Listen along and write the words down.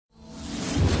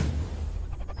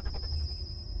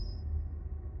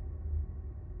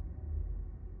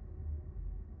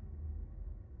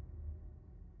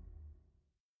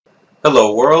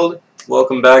Hello world,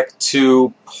 welcome back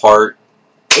to part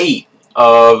 8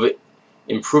 of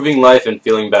Improving Life and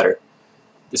Feeling Better.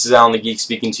 This is Alan the Geek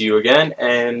speaking to you again,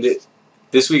 and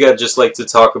this week I'd just like to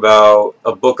talk about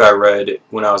a book I read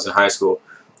when I was in high school.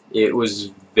 It was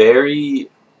It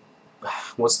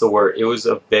was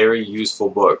a very useful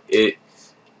book. It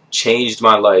changed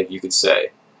my life, you could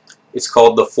say. It's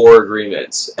called The Four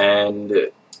Agreements, and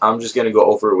I'm just going to go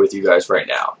over it with you guys right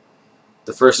now.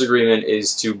 The first agreement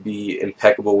is to be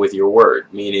impeccable with your word,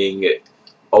 meaning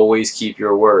always keep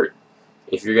your word.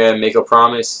 If you're going to make a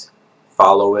promise,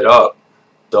 follow it up.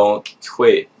 Don't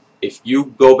quit. If you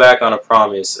go back on a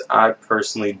promise, I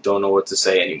personally don't know what to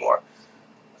say anymore.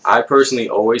 I personally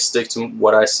always stick to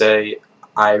what I say.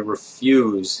 I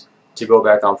refuse to go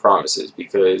back on promises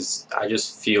because I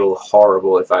just feel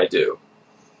horrible if I do.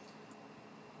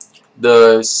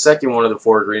 The second one of the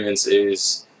four agreements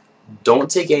is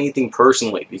don't take anything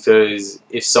personally, because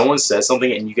if someone says something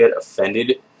and you get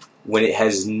offended when it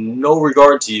has no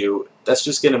regard to you, that's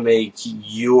just going to make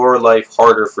your life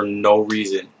harder for no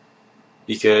reason.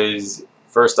 Because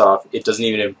first off, it doesn't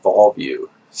even involve you.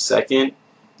 Second,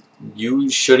 you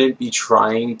shouldn't be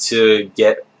trying to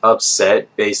get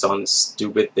upset based on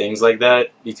stupid things like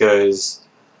that, because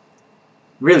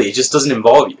really it just doesn't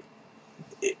involve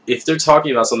you. If they're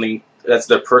talking about something that's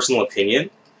their personal opinion,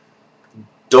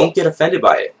 don't get offended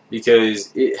by it, because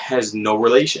it has no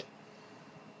relation.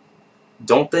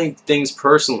 Don't think things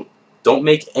personal. Don't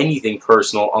make anything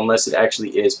personal unless it actually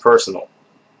is personal.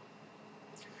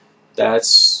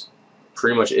 That's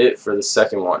pretty much it for the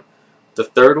second one. The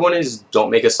third one is don't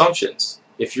make assumptions.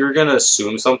 If you're going to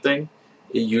assume something,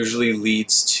 it usually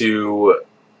leads to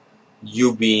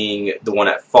you being the one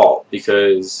at fault,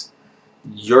 because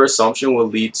your assumption will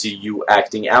lead to you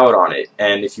acting out on it,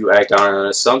 and if you act out on an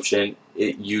assumption,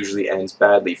 it usually ends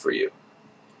badly for you.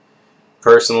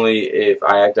 Personally, if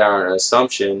I act out on an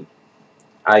assumption,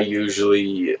 I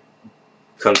usually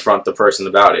confront the person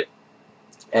about it,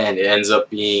 and it ends up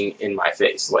being in my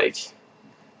face. Like,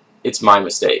 it's my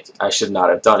mistake. I should not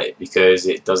have done it, because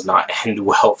it does not end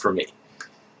well for me.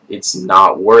 It's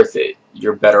not worth it.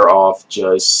 You're better off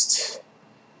just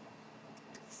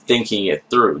thinking it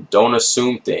through. Don't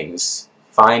assume things.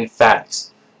 Find facts.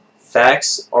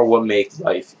 Facts are what make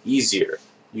life easier.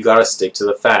 You gotta stick to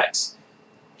the facts.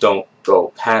 Don't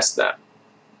go past them.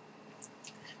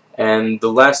 And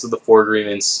the last of the four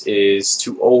agreements is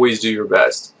to always do your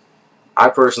best. I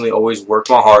personally always work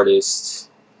my hardest,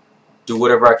 do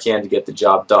whatever I can to get the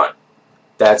job done.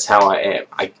 That's how I am.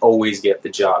 I always get the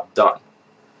job done.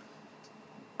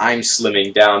 I'm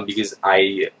slimming down because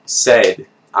I said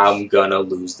I'm gonna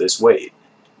lose this weight,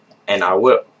 and I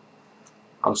will.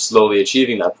 I'm slowly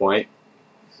achieving that point,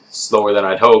 slower than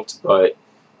I'd hoped, but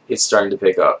it's starting to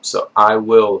pick up. So I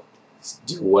will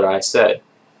do what I said.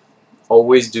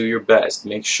 Always do your best.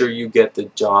 Make sure you get the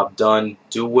job done.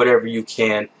 Do whatever you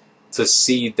can to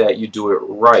see that you do it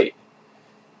right.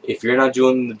 If you're not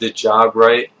doing the job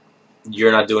right,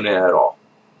 you're not doing it at all.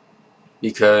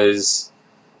 Because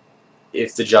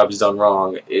if the job is done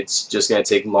wrong, it's just going to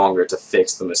take longer to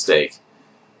fix the mistake.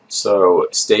 So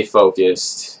stay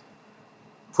focused.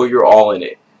 Put your all in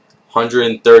it.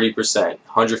 130%,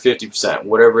 150%,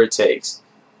 whatever it takes.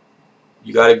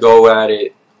 You got to go at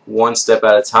it one step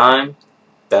at a time.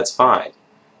 That's fine.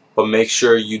 But make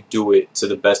sure you do it to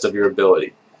the best of your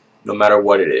ability, no matter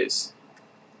what it is.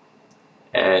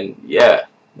 And yeah,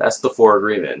 that's the four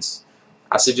agreements.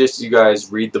 I suggest you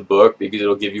guys read the book, because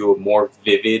it'll give you a more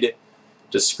vivid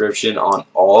description on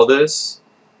all this.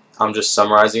 I'm just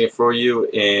summarizing it for you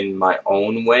in my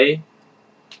own way.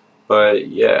 But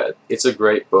yeah, it's a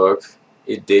great book.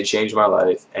 It did change my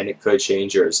life, and it could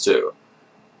change yours too.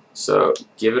 So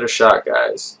give it a shot,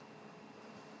 guys.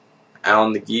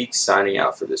 Alan the Geek signing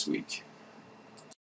out for this week.